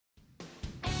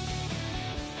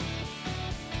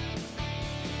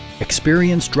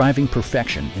Experience driving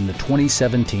perfection in the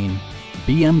 2017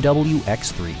 BMW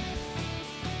X3.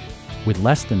 With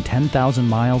less than 10,000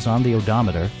 miles on the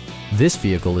odometer, this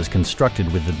vehicle is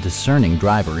constructed with the discerning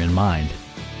driver in mind.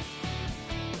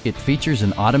 It features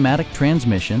an automatic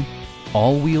transmission,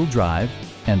 all-wheel drive,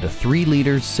 and a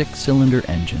 3-liter 6-cylinder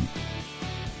engine.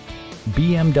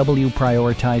 BMW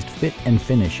prioritized fit and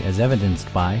finish as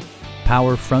evidenced by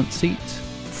power front seats,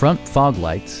 front fog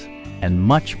lights, and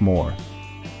much more.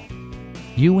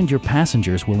 You and your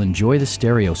passengers will enjoy the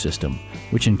stereo system,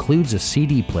 which includes a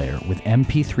CD player with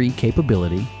MP3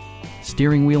 capability,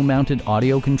 steering wheel mounted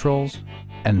audio controls,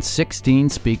 and 16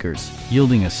 speakers,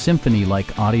 yielding a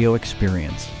symphony-like audio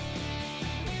experience.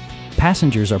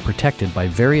 Passengers are protected by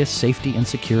various safety and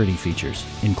security features,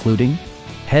 including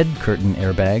head curtain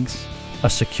airbags, a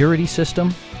security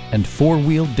system, and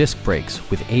 4-wheel disc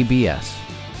brakes with ABS.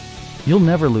 You'll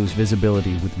never lose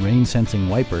visibility with rain-sensing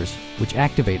wipers, which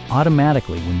activate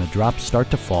automatically when the drops start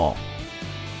to fall.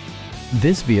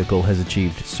 This vehicle has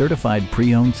achieved certified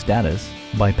pre-owned status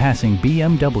by passing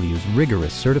BMW's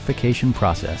rigorous certification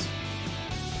process.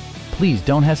 Please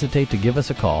don't hesitate to give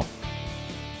us a call.